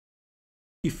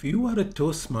If you are a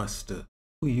Toastmaster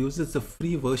who uses the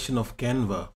free version of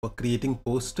Canva for creating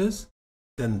posters,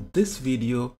 then this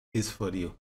video is for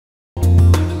you.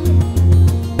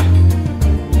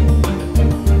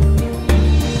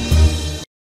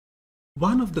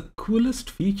 One of the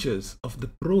coolest features of the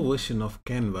Pro version of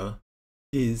Canva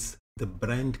is the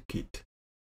Brand Kit.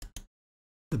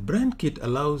 The Brand Kit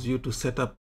allows you to set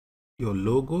up your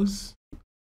logos,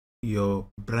 your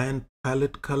brand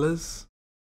palette colors,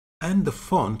 and the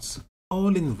fonts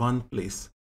all in one place,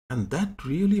 and that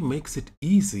really makes it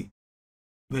easy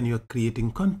when you're creating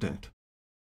content.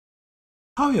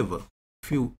 However,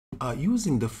 if you are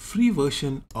using the free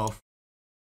version of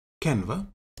Canva,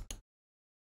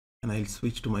 and I'll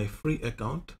switch to my free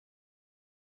account,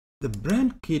 the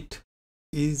Brand Kit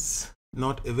is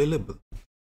not available.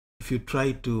 If you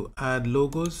try to add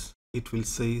logos, it will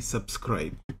say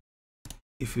subscribe.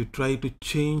 If you try to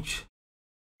change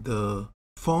the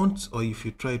fonts, or if you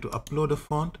try to upload a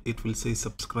font, it will say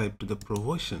subscribe to the Pro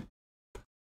version.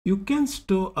 You can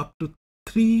store up to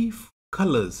 3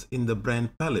 colors in the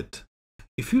brand palette.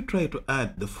 If you try to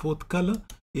add the 4th color,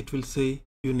 it will say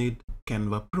you need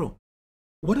Canva Pro.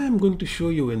 What I'm going to show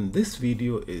you in this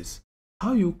video is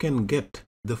how you can get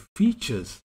the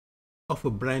features of a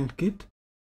brand kit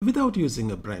without using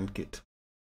a brand kit.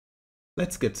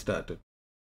 Let's get started.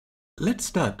 Let's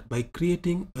start by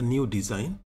creating a new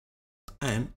design,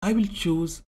 and I will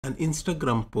choose an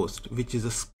Instagram post which is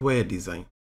a square design.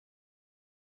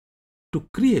 To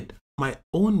create my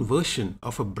own version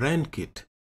of a brand kit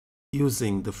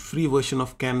using the free version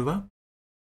of Canva,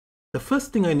 the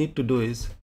first thing I need to do is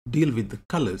deal with the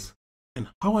colors. And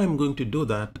how I'm going to do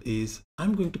that is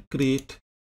I'm going to create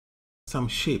some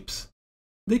shapes.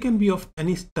 They can be of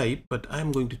any type, but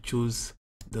I'm going to choose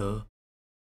the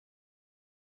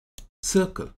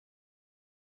circle.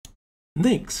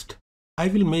 Next, I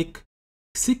will make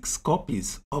 6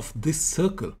 copies of this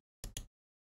circle.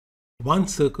 1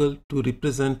 circle to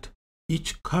represent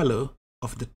each color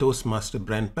of the Toastmaster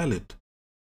brand palette.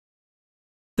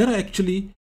 There are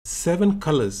actually 7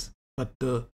 colors, but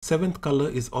the 7th color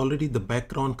is already the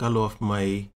background color of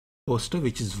my poster,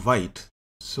 which is white.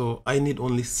 So I need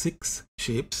only 6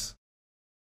 shapes.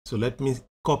 So let me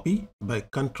copy by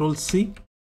Ctrl C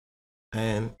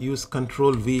and use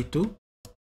Ctrl V to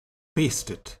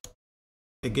paste it.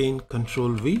 Again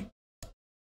Ctrl V,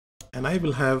 and I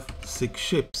will have 6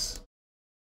 shapes.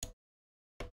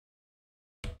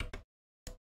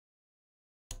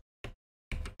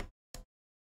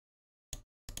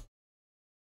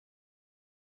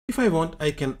 If I want, I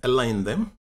can align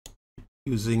them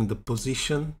using the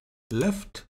position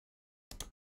left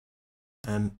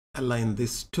and align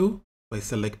this too by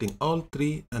selecting all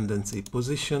 3 and then say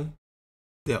position.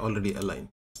 They are already aligned.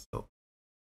 So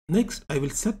next, I will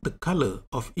set the color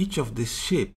of each of this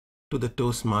shape to the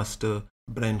Toastmaster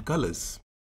brand colors.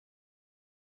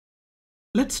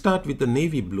 Let's start with the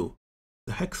navy blue.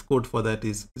 The hex code for that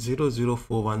is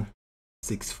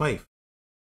 004165.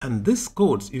 And this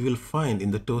codes you will find in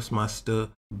the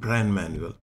Toastmaster brand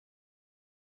manual.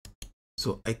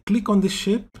 So I click on this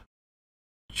shape,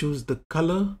 choose the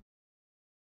color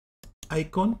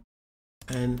icon,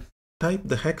 and type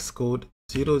the hex code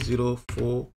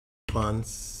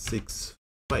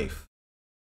 004165,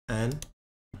 and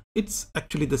it's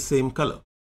actually the same color.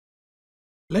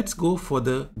 Let's go for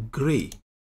the gray.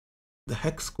 The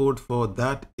hex code for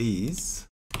that is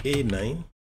A9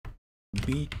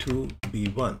 B2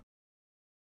 B1.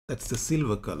 That's the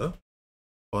silver color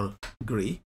or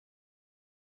gray.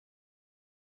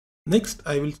 Next,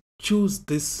 I will choose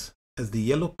this as the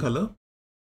yellow color,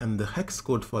 and the hex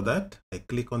code for that, I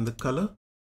click on the color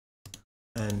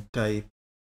and type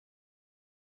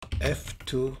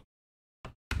F2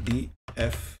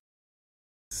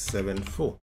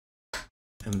 DF74,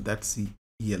 and that's the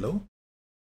yellow.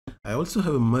 I also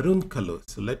have a maroon color,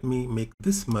 so let me make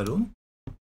this maroon.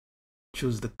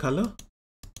 Choose the color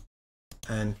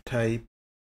and type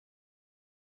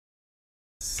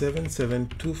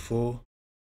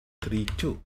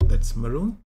 772432. That's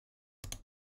maroon.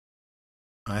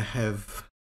 I have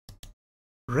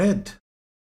red,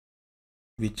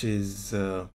 which is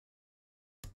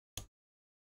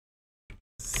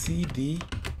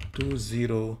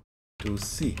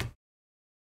CD202C,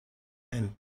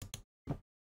 and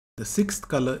the 6th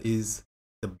color is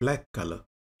the black color,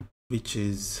 which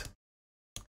is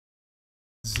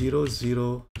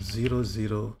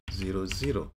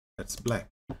 000000. That's black.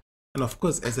 And of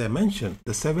course, as I mentioned,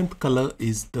 the 7th color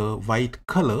is the white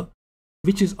color,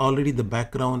 which is already the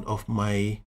background of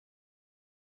my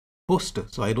poster.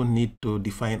 So I don't need to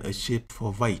define a shape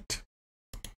for white.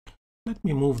 Let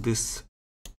me move this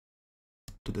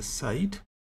to the side.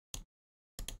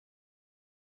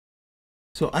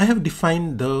 So I have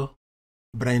defined the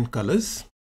brand colors,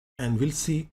 and we'll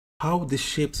see how these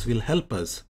shapes will help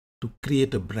us to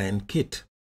create a brand kit.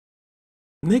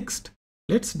 Next,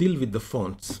 let's deal with the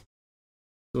fonts.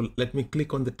 So let me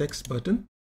click on the text button,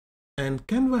 and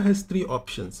Canva has three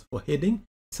options for heading,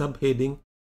 subheading,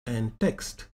 and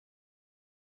text.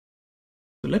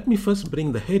 So let me first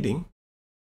bring the heading.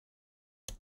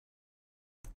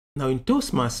 Now in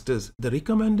Toastmasters, the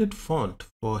recommended font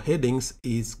for headings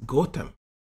is Gotham,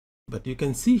 but you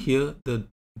can see here the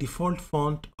default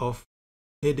font of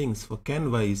headings for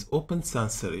Canva is Open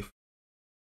Sans Serif.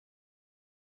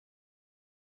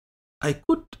 I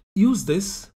could use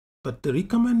this, but the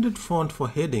recommended font for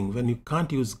heading when you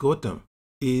can't use Gotham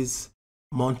is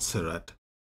Montserrat.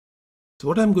 So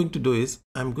what I'm going to do is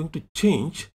I'm going to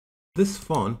change this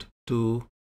font to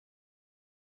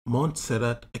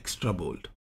Montserrat Extra Bold.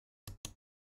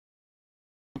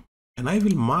 And I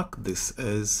will mark this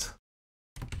as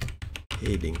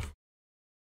heading.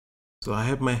 So I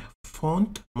have my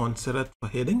font Montserrat for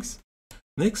headings.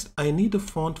 Next, I need a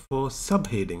font for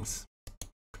subheadings.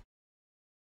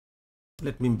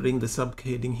 Let me bring the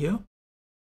subheading here.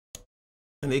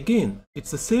 And again,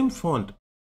 it's the same font,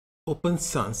 Open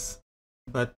Sans,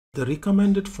 but the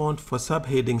recommended font for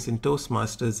subheadings in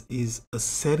Toastmasters is a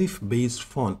serif based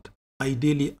font,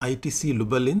 ideally ITC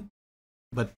Lubelin,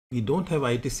 but we don't have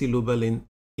ITC Lubelin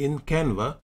in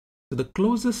Canva. So the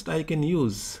closest I can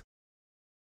use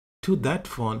to that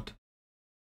font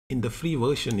in the free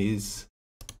version is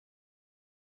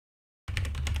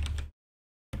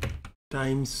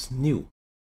Times New.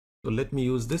 So let me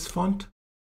use this font.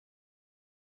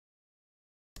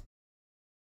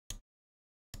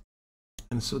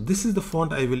 And so this is the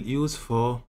font I will use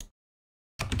for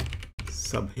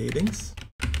subheadings.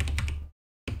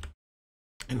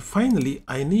 And finally,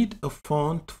 I need a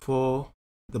font for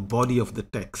the body of the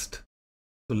text.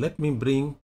 So let me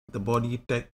bring the body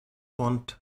text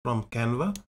font from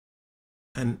Canva,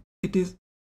 and it is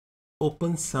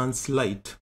Open Sans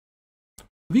Light.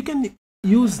 We can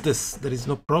use this, there is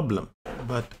no problem,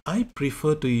 but I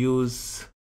prefer to use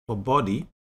for body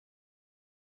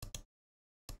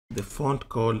the font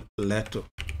called Lato.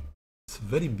 It's a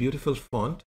very beautiful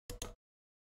font,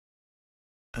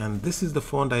 and this is the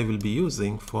font I will be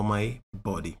using for my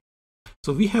body.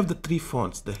 So we have the three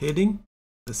fonts, the heading,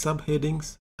 the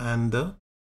subheadings, and the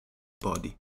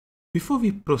body. Before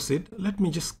we proceed, let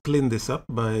me just clean this up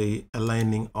by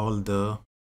aligning all the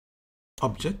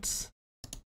objects.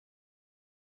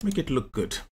 Make it look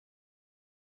good.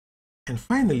 And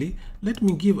finally, let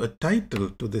me give a title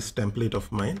to this template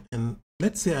of mine. And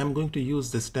let's say I'm going to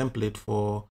use this template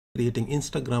for creating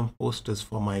Instagram posters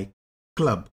for my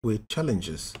club with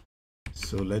challenges.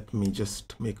 So let me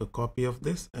just make a copy of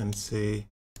this and say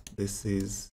this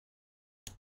is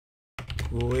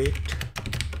Kuwait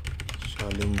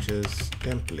challenges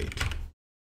template.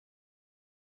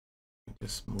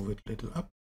 Just move it a little up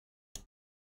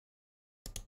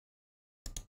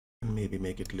and maybe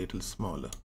make it a little smaller.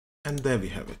 And there we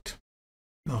have it.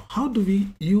 Now, how do we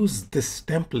use this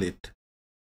template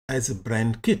as a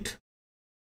brand kit?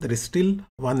 There is still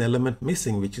one element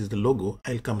missing, which is the logo.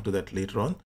 I'll come to that later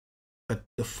on. But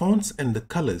the fonts and the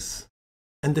colors.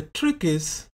 And the trick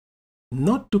is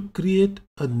not to create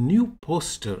a new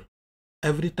poster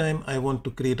every time I want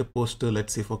to create a poster,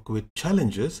 let's say for Quit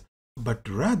Challenges, but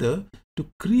rather to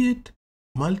create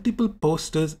multiple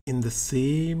posters in the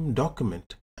same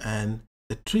document. And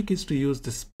the trick is to use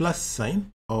this plus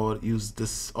sign or use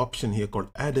this option here called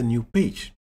Add a New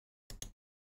Page.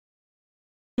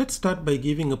 Let's start by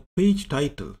giving a page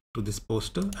title to this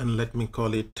poster, and let me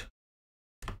call it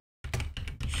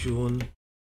June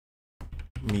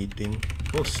Meeting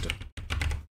Poster.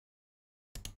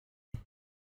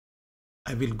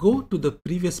 I will go to the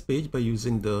previous page by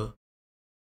using the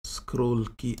scroll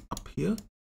key up here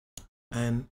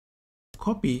and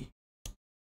copy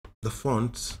the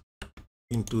fonts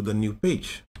into the new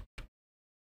page.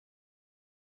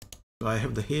 So I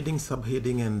have the heading,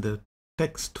 subheading, and the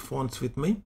text fonts with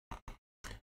me.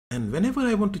 And whenever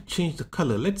I want to change the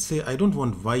color, let's say I don't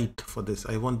want white for this,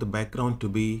 I want the background to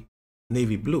be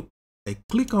navy blue. I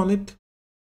click on it,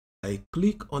 I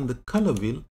click on the color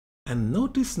wheel, and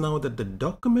notice now that the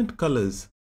document colors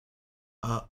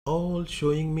are all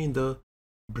showing me the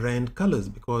brand colors,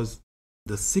 because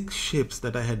the 6 shapes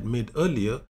that I had made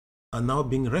earlier are now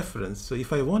being referenced. So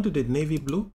if I wanted it navy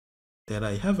blue, there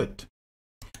I have it.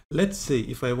 Let's say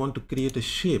if I want to create a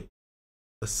shape,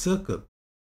 a circle,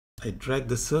 I drag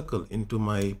the circle into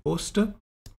my poster,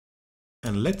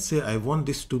 and let's say I want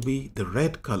this to be the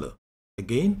red color.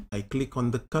 Again, I click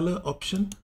on the color option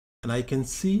and I can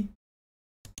see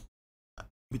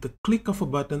with a click of a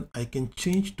button, I can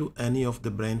change to any of the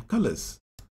brand colors.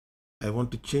 I want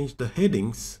to change the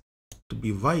headings to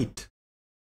be white.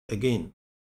 Again,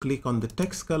 click on the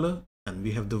text color and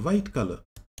we have the white color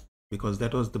because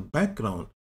that was the background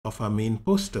of our main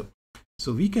poster.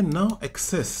 So we can now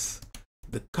access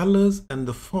the colors and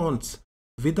the fonts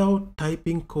without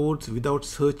typing codes, without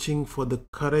searching for the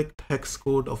correct hex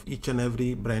code of each and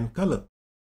every brand color.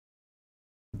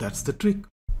 That's the trick.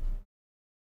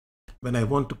 When I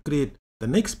want to create the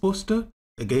next poster,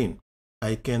 again,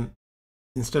 I can,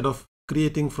 instead of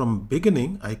creating from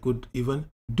beginning, I could even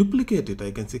duplicate it.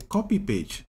 I can say copy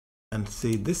page and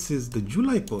say this is the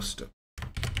July poster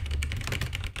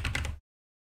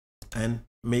and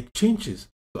make changes.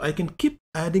 So I can keep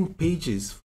adding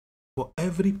pages for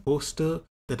every poster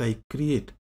that I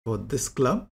create for this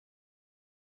club,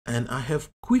 and I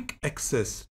have quick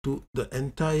access to the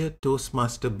entire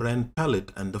Toastmaster brand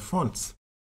palette and the fonts.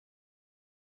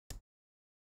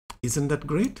 Isn't that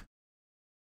great?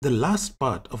 The last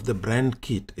part of the brand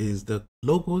kit is the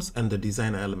logos and the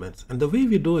design elements. And the way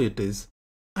we do it is,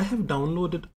 I have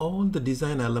downloaded all the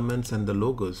design elements and the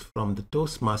logos from the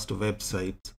Toastmaster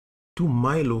website to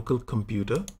my local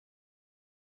computer.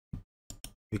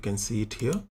 You can see it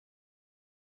here.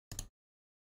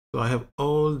 So I have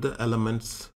all the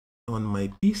elements on my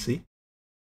PC.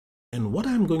 And what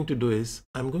I'm going to do is,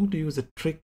 I'm going to use a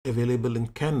trick available in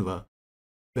Canva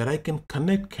where I can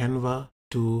connect Canva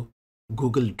to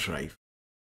Google Drive.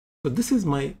 So this is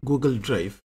my Google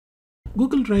Drive.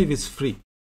 Google Drive is free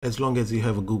as long as you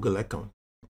have a Google account.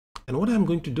 And what I'm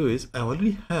going to do is, I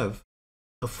already have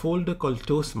a folder called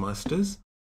Toastmasters.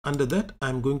 Under that,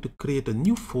 I'm going to create a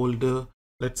new folder.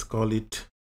 Let's call it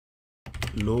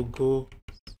Logo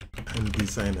and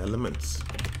Design Elements.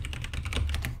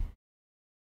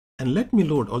 And let me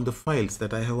load all the files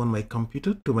that I have on my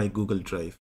computer to my Google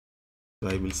Drive. So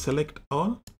I will select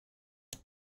all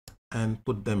and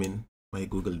put them in my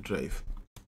Google Drive.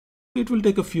 It will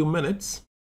take a few minutes.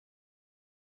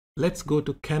 Let's go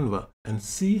to Canva and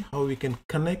see how we can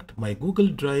connect my Google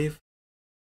Drive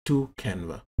to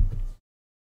Canva.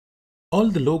 All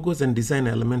the logos and design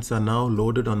elements are now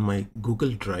loaded on my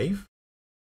Google Drive.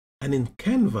 And in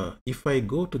Canva, if I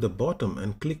go to the bottom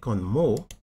and click on More,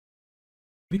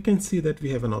 we can see that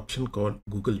we have an option called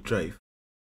Google Drive.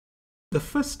 The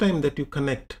first time that you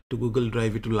connect to Google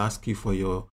Drive, it will ask you for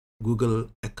your Google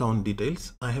account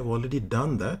details. I have already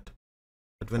done that.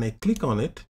 But when I click on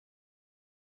it,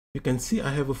 you can see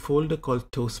I have a folder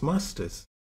called Toastmasters.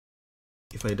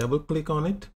 If I double click on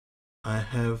it, I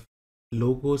have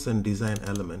logos and design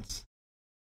elements.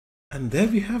 And there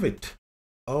we have it.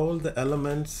 All the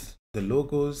elements, the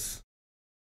logos.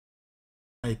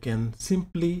 I can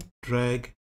simply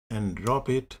drag and drop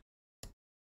it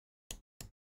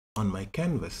on my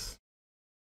canvas.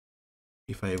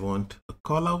 If I want a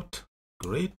call out,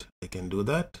 great, I can do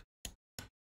that.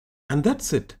 And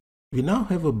that's it. We now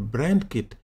have a brand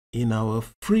kit in our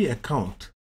free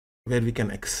account where we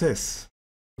can access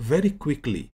very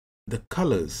quickly the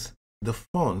colors, the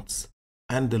fonts,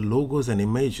 and the logos and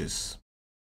images.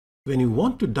 When you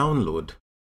want to download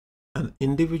an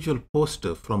individual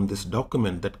poster from this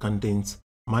document that contains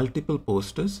multiple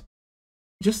posters,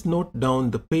 just note down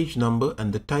the page number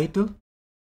and the title.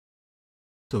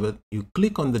 So when you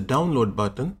click on the download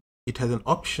button, it has an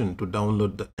option to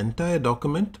download the entire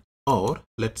document, or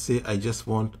let's say I just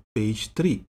want page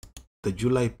 3, the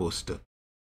July poster,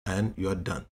 and you are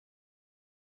done.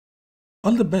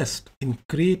 All the best in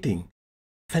creating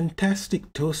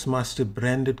fantastic Toastmaster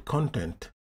branded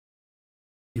content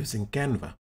using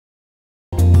Canva.